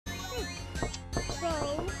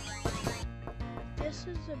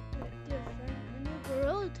this is a bit different. The new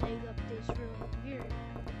Gorilla Tag update's really weird.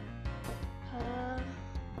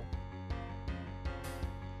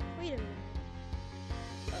 Wait a minute.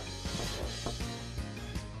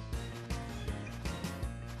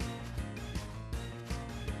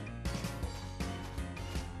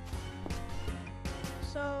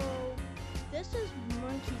 So, this is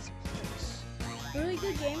Monkey's Place. Really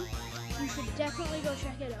good game. You should definitely go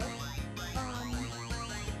check it out.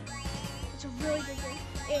 It's a really good game.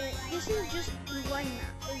 This is just one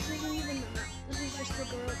map. This isn't even the map. This is just the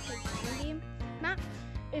Gorilla Tag game map.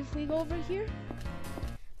 If we go over here,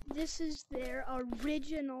 this is their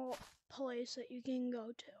original place that you can go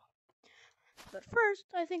to. But first,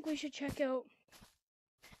 I think we should check out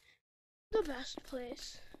the best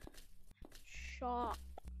place. Shop.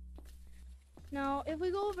 Now, if we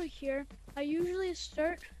go over here, I usually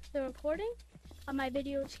start the recording of my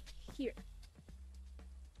videos here.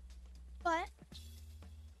 But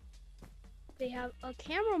they have a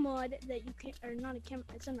camera mod that you can, or not a camera,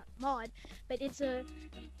 it's not a mod, but it's a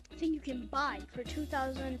thing you can buy for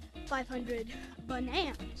 2,500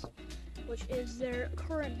 bananas, which is their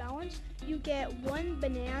current balance. You get 1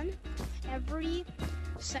 banana every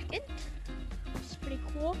second. It's pretty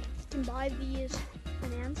cool. You can buy these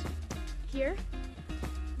bananas here.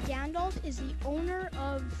 Gandalf is the owner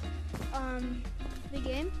of the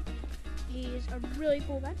game. He's a really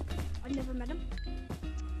cool guy. I've never met him.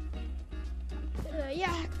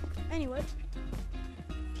 Yeah, anyway.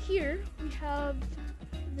 Here we have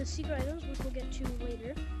the secret items, which we'll get to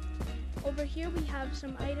later. Over here we have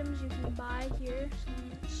some items you can buy here,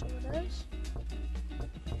 some sodas.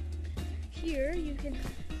 Here you can,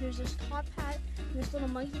 there's this top hat, and this little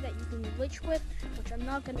monkey that you can glitch with, which I'm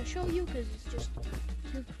not going to show you because it's just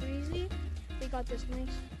too crazy. We got this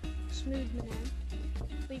nice smooth banana.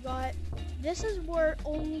 We got, this is where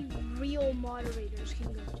only real moderators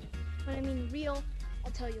can go to. When I mean real,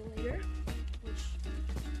 I'll tell you later, which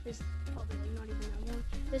is probably not even that long.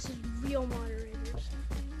 This is real moderators.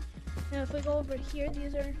 Now if we go over here,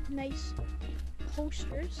 these are nice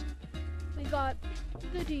posters. We got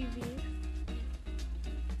the TV.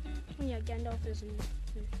 And yeah, Gandalf is in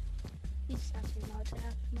here. He's asking not to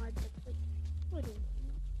have mod, but like, what do you know?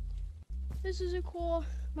 This is a cool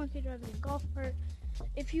monkey driving a golf cart.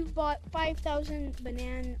 If you bought 5,000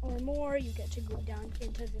 banana or more, you get to go down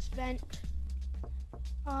into this vent.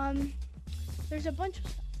 There's a bunch of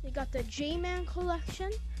stuff. They got the J-Man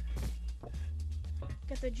collection.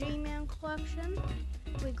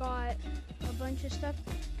 We got a bunch of stuff.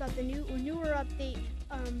 Got the newer update,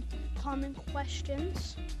 common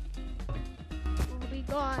questions. We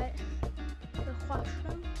got the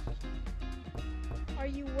questions. Are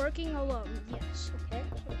you working alone? Yes. Okay.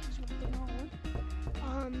 So he's working alone.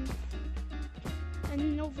 And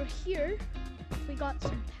then over here, we got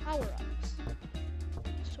some power-ups.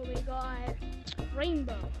 So we got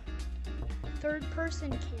rainbow,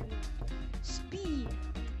 third-person camera, speed,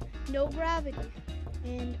 no gravity,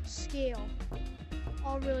 and scale.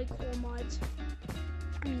 All really cool mods.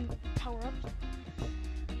 Power-ups.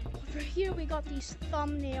 Over here, we got these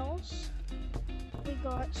thumbnails. We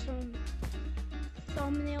got some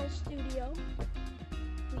thumbnail studio.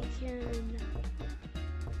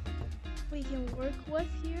 We can work with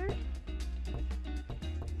here.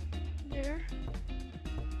 There.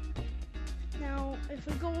 Now, if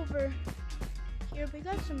we go over here, we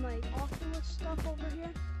got some like Oculus stuff over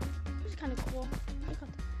here. This is kind of cool. Look at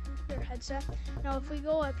their headset. Now, if we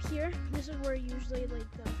go up here, this is where usually like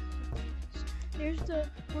there's the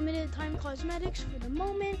limited time cosmetics for the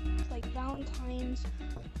moment, like Valentine's,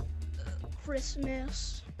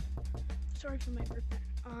 Christmas. Sorry for my burp.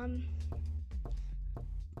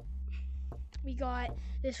 We got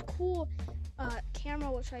this cool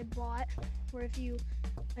camera which I bought, where if you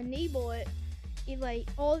enable it, like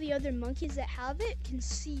all the other monkeys that have it can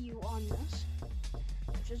see you on this,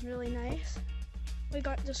 which is really nice. We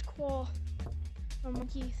got this cool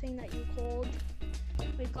monkey thing that you hold.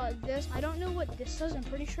 We got this. I don't know what this does. I'm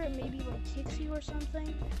pretty sure it maybe like kicks you or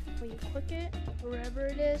something when you click it, or wherever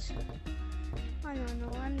it is. I don't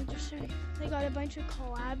know. I'm just saying. They got a bunch of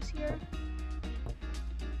collabs here.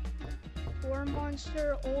 War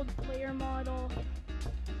Monster, old player model,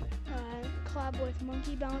 collab with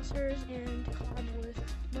Monkey Bouncers, and collab with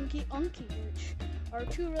Monkey Unky, which are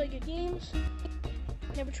 2 really good games.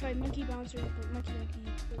 Never tried Monkey Bouncers, but Monkey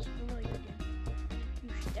Unky was a really good game. You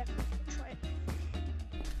should definitely try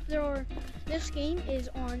it. This game is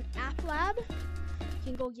on App Lab. You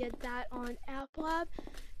can go get that on App Lab,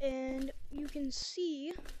 and you can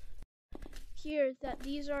see here that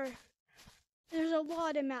there's a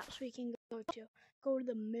lot of maps we can go to. Go to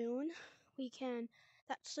the moon. We can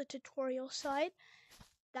That's the tutorial side.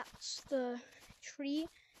 That's the tree,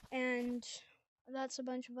 and that's a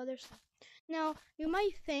bunch of other stuff. Now, you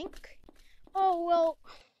might think, oh, well,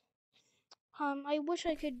 I wish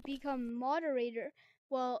I could become moderator.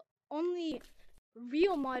 Well, only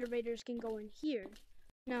real moderators can go in here.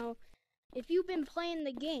 Now, if you've been playing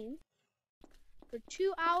the game for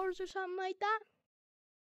 2 hours or something like that,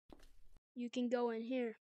 you can go in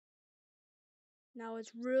here. Now,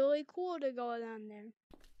 it's really cool to go down there.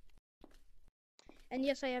 And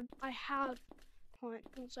yes, I have, hold on,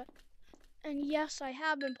 one sec. And yes, I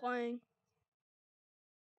have been playing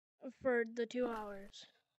for the 2 hours.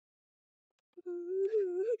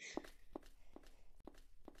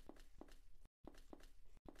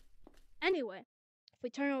 Anyway, if we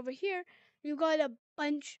turn over here, you got a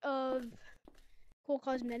bunch of cool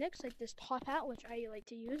cosmetics, like this top hat, which I like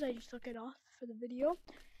to use. I just took it off for the video.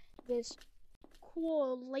 This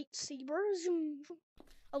cool lightsaber,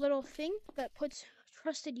 a little thing that puts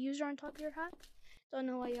trusted user on top of your hat. Don't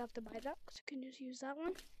know why you have to buy that, because you can just use that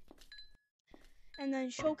one. And then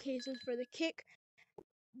showcases for the kick,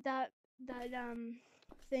 that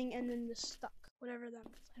thing, and then the stuck, whatever that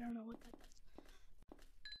is. I don't know what that does.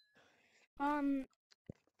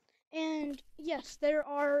 And yes, there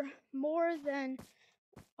are more than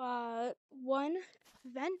one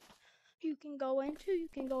vent you can go into. You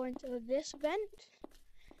can go into this vent.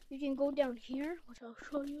 You can go down here, which I'll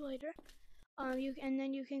show you later. And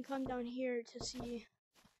then you can come down here to see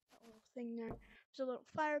that little thing there. There's a little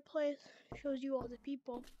fireplace. Shows you all the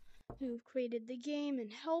people who've created the game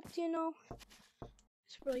and helped, you know.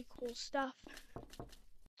 It's really cool stuff.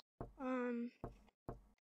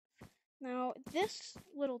 Now this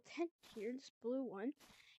little tent here, this blue one,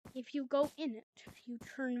 if you go in it, you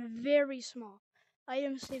turn very small.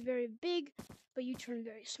 Items stay very big, but you turn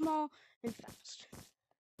very small and fast.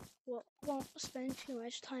 Well, won't spend too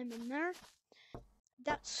much time in there.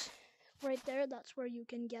 That's right there. That's where you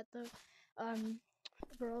can get the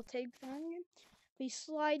Burrow Tag Fan. We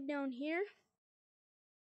slide down here.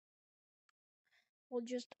 We'll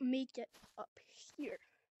just make it up here.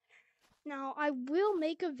 Now, I will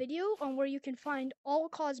make a video on where you can find all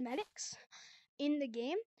cosmetics in the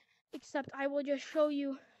game, except I will just show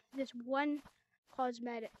you this one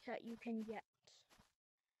cosmetic that you can get.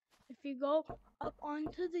 If you go up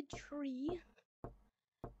onto the tree,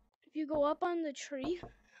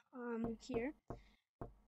 here,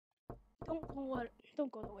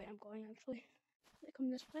 don't go the way I'm going, actually.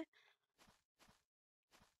 Come this way.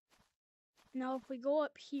 Now, if we go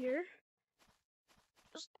up here,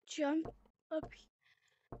 just jump up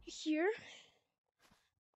here.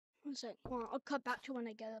 One sec. Well, I'll cut back to when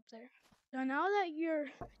I get up there. So now that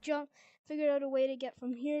you're figured out a way to get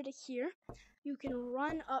from here to here, you can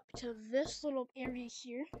run up to this little area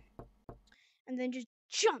here, and then just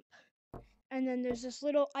jump. And then there's this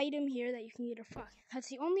little item here that you can get a frog. That's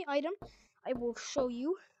the only item I will show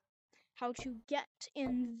you how to get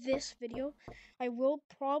in this video. I will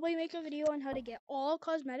probably make a video on how to get all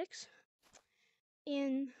cosmetics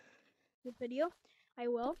in the video. I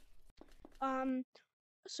will.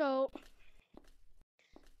 So,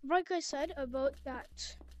 like I said about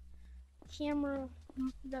that camera,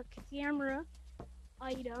 the camera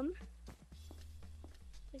item,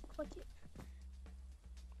 click it.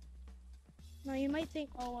 Now you might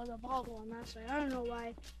think, oh, well, the bobble on that side. I don't know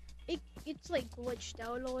why. It's like glitched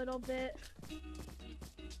out a little bit.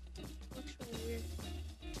 Looks really weird.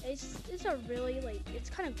 It's a really it's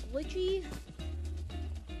kind of glitchy.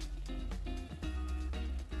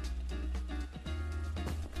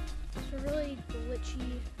 It's a really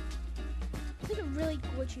glitchy. It's like a really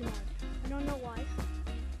glitchy mod. I don't know why.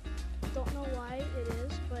 Don't know why it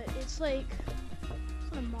is, but it's like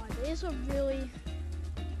it's not a mod. It is a really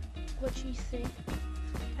glitchy thing.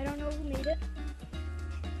 I don't know who made it,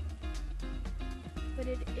 but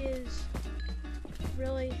it is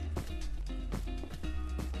really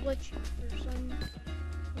glitchy for some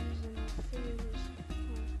reason. I'll figure this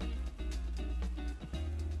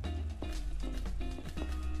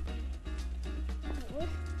out. What?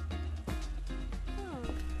 Oh.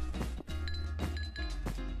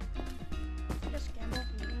 Just get up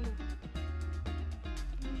and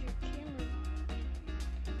use your camera.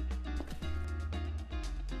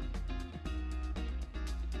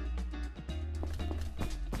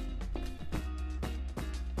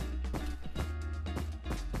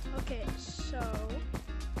 Okay, so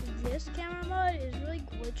this camera mod is really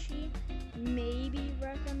glitchy. Maybe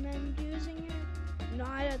recommend using it.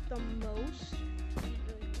 Not at the most. It's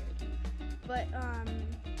really weird. But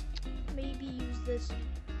maybe use this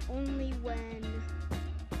only when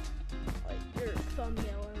like your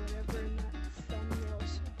thumbnail or whatever in that thumbnail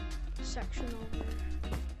section over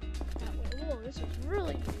that way. Whoa, this is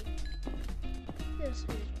really weird. This is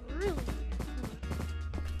really weird.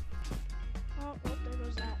 Oh, well, there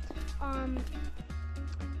goes that. Oh,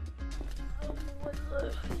 what the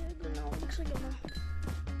heck? No, looks like I'm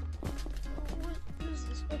what is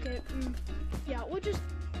this? Okay, yeah, we'll just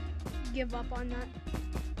give up on that.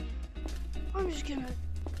 I'm just gonna,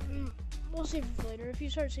 we'll save it for later. If you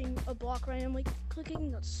start seeing a block randomly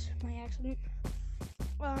clicking, that's my accident.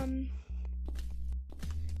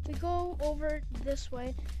 If we go over this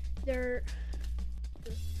way, there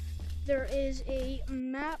is a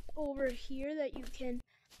map over here that you can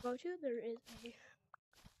go to. There is a,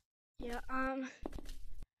 yeah,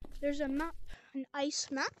 there's a map, an ice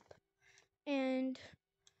map, and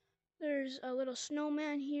there's a little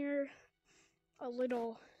snowman here, a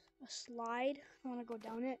slide. I want to go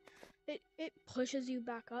down it. It pushes you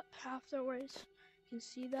back up afterwards. You can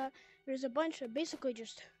see that. There's a bunch of, basically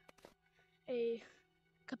just a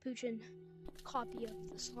capuchin copy of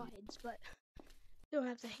the slides, but you don't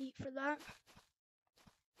have to hate for that.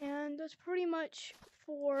 And that's pretty much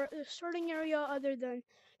for the starting area, other than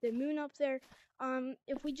the moon up there.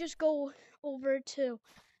 If we just go over to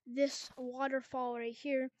this waterfall right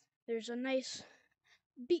here, there's a nice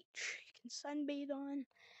beach you can sunbathe on.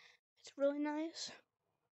 It's really nice.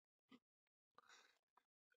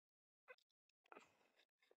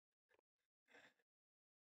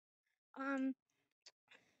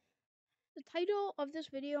 The title of this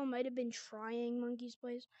video might have been Trying Monkey's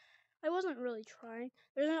Place. I wasn't really trying.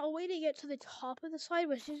 There's a way to get to the top of the slide,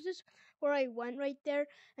 which is just where I went right there,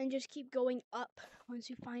 and just keep going up once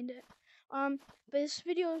you find it. But this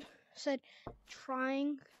video said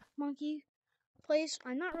Trying Monkey Place.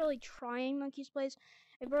 I'm not really trying Monkey's Place.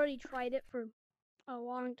 I've already tried it for a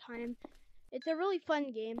long time. It's a really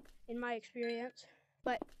fun game in my experience.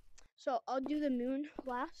 But so I'll do the moon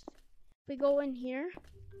last. If we go in here,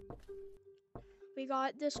 we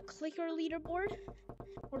got this clicker leaderboard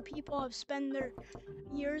where people have spent their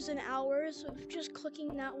years and hours of just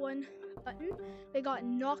clicking that one button. We got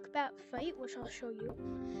knockback fight, which I'll show you.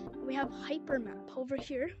 We have hypermap. Over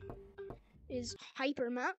here is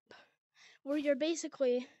hypermap, where you're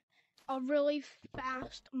basically a really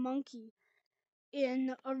fast monkey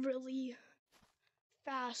in a really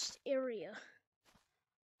fast area.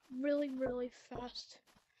 Really, really fast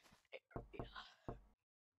area.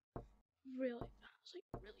 Really fast.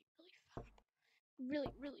 Like really, really fast.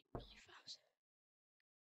 Really, really, really fast.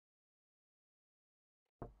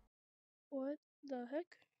 What the heck?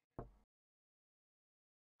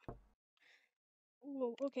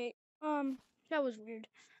 Whoa, okay. That was weird.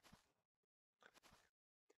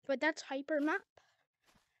 But that's hypermap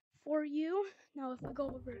for you. Now if we go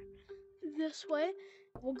over this way,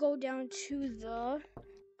 we'll go down to the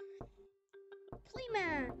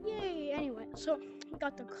Playman. Yay! Anyway, so we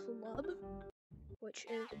got the club, which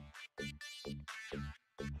is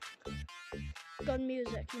gun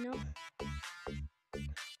music, you know?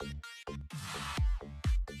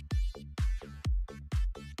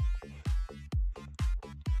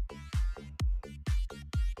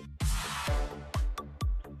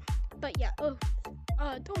 But yeah,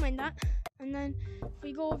 don't mind that. And then if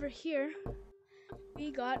we go over here,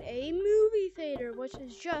 we got a movie theater, which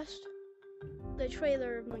is just the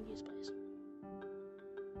trailer of Monkey's Place.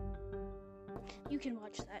 You can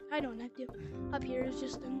watch that. I don't have to. Up here is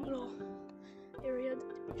just a little area to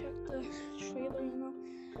project the trailer, you know.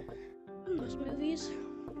 Those movies.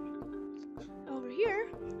 Over here,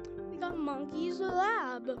 we got Monkey's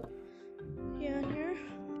Lab. Yeah, here.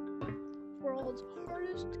 World's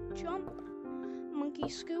hardest jump. Monkey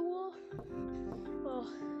School. Well,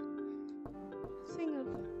 thing of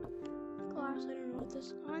glass. I don't know what this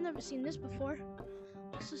is. Oh, I've never seen this before.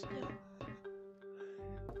 What's this do?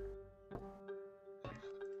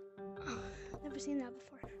 Oh, never seen that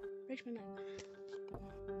before. Breaks my neck.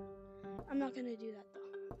 I'm not gonna do that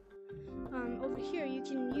though. Over here you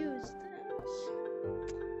can use this.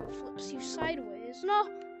 It flips you sideways. No!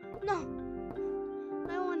 No!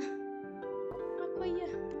 I wanna. Not quite yet.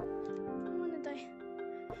 I wanna die.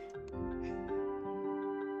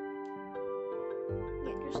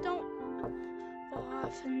 Yeah, just don't fall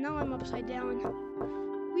off. And now I'm upside down.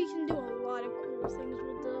 We can do a lot of cool things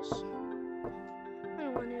with this. I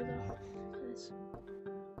don't want to though, because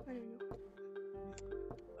I don't know.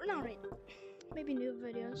 Or not right. Maybe new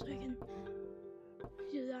videos I can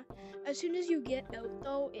do that. As soon as you get out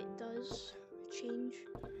though, it does change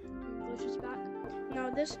and glitches back. Now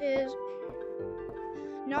this is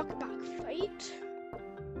knockback fight.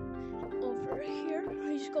 Over here,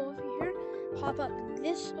 I just go over here, hop up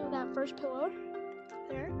that first pillar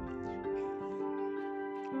there.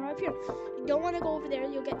 right up here. You don't want to go over there,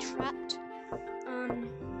 you'll get trapped.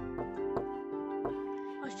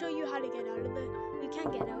 I'll show you how to get out of it. You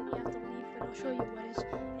can't get out, you have to leave, but I'll show you what is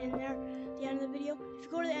in there at the end of the video. If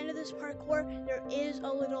you go to the end of this parkour, there is a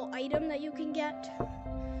little item that you can get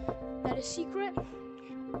that is secret.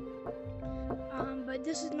 But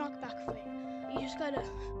this is knockback fight. You just gotta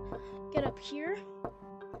get up here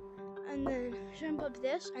and then jump up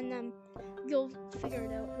this, and then you'll figure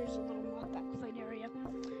it out. There's a little knockback fight area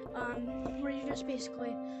where you're just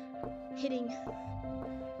basically hitting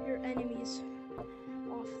your enemies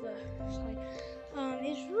off the side.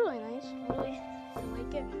 It's really nice. I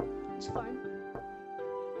like it. It's fun.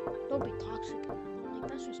 Don't be toxic. Like,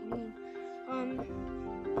 that's just mean.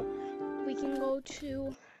 We can go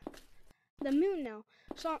to the moon now.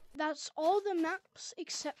 So that's all the maps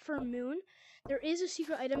except for moon. There is a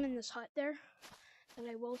secret item in this hut there that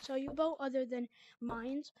I will tell you about, other than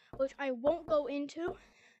mines, which I won't go into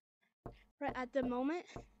right at the moment.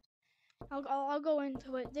 I'll go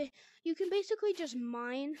into it. You can basically just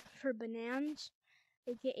mine for bananas,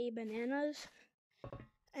 aka bananas,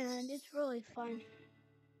 and it's really fun.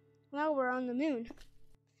 Now we're on the moon,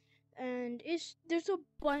 and there's a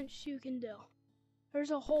bunch you can do.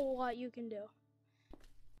 There's a whole lot you can do.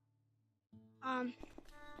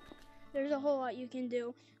 There's a whole lot you can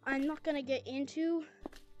do. I'm not gonna get into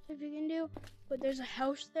if you can do, but there's a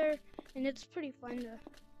house there, and it's pretty fun to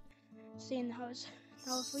stay in the house.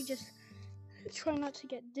 Now, if we just try not to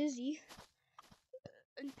get dizzy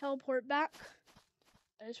and teleport back,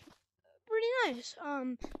 it's pretty nice.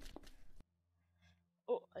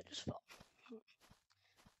 Oh, I just fell.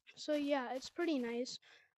 So yeah, it's pretty nice.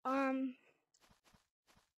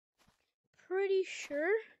 Pretty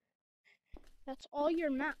sure that's all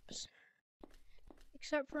your maps,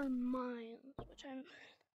 except for mines, which I'm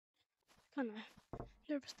kind of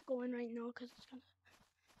nervous to go in right now because it's kind of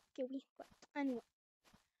scary. But anyway,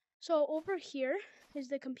 so over here is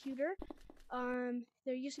the computer.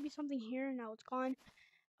 There used to be something here, now it's gone.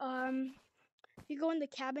 If you go in the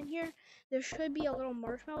cabin here, there should be a little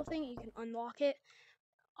marshmallow thing. You can unlock it.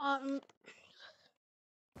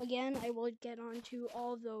 Again, I will get onto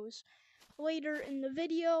all of those later in the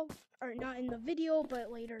video, or not in the video,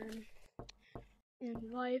 but later in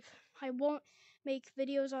life. I won't make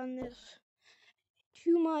videos on this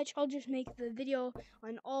too much. I'll just make the video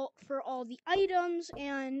on for all the items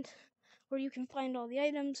and where you can find all the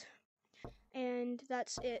items, and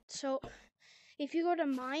that's it. So if you go to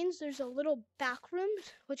mines, there's a little back room,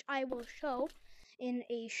 which I will show in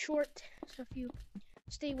a short. So if you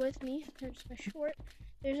stay with me, there's a short.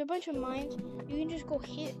 There's a bunch of mines. You can just go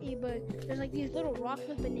hit but there's like these little rocks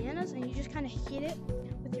with bananas, and you just kind of hit it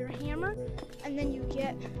with your hammer, and then you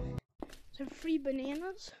get some free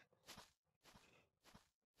bananas.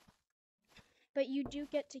 But you do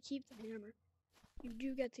get to keep the hammer. You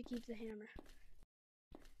do get to keep the hammer.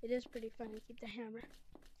 It is pretty fun to keep the hammer.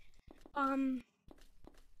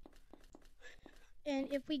 And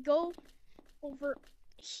if we go over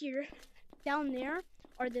here, down there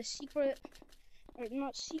are the secret, or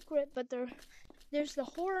not secret, but there's the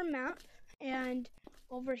horror map, and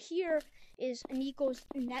over here is Nico's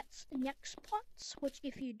next spots, which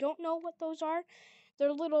if you don't know what those are,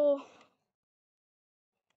 they're little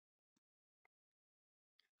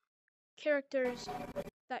characters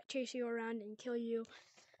that chase you around and kill you.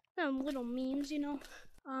 Little memes, you know.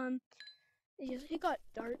 It got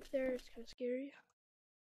dark there, it's kind of scary.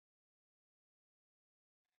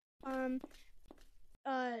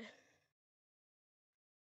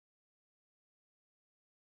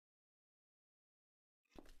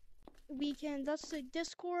 That's the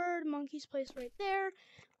Discord, Monkey's Place right there.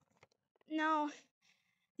 Now,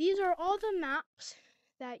 these are all the maps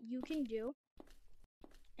that you can do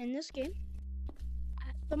in this game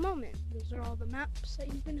at the moment. Those are all the maps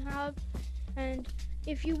that you can have. And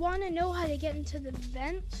if you want to know how to get into the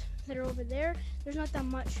vents that are over there, there's not that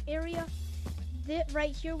much area.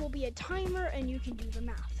 Right here will be a timer, and you can do the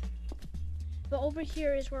math. But over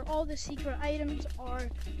here is where all the secret items are,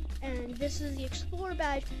 and this is the Explorer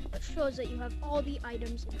badge, which shows that you have all the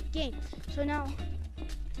items in the game. So now,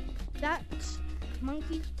 that's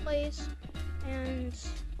Monkey's Place, and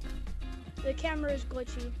the camera is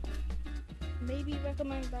glitchy. Maybe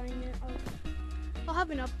recommend buying it. I'll have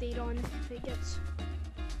an update on if it gets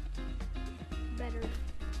better.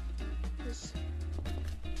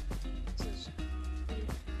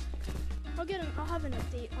 I'll have an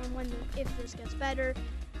update on if this gets better.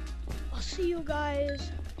 I'll see you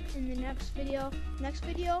guys in the next video. Next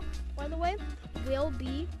video, by the way, will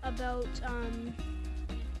be about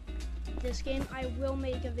this game, I will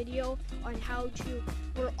make a video on how to,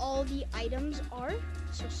 where all the items are.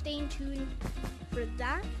 So stay tuned for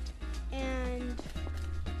that. And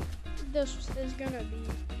this is gonna be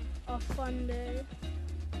a fun day.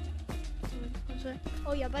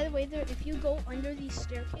 Oh yeah, by the way, there, if you go under the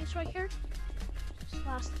staircase right here,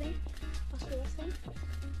 last little thing,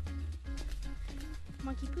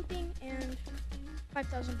 monkey pooping and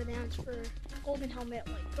 5,000 bananas for golden helmet,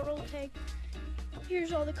 like gorilla tag.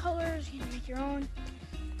 Here's all the colors, you can make your own,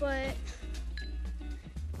 but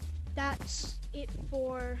that's it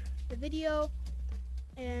for the video,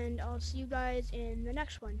 and I'll see you guys in the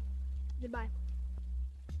next one. Goodbye.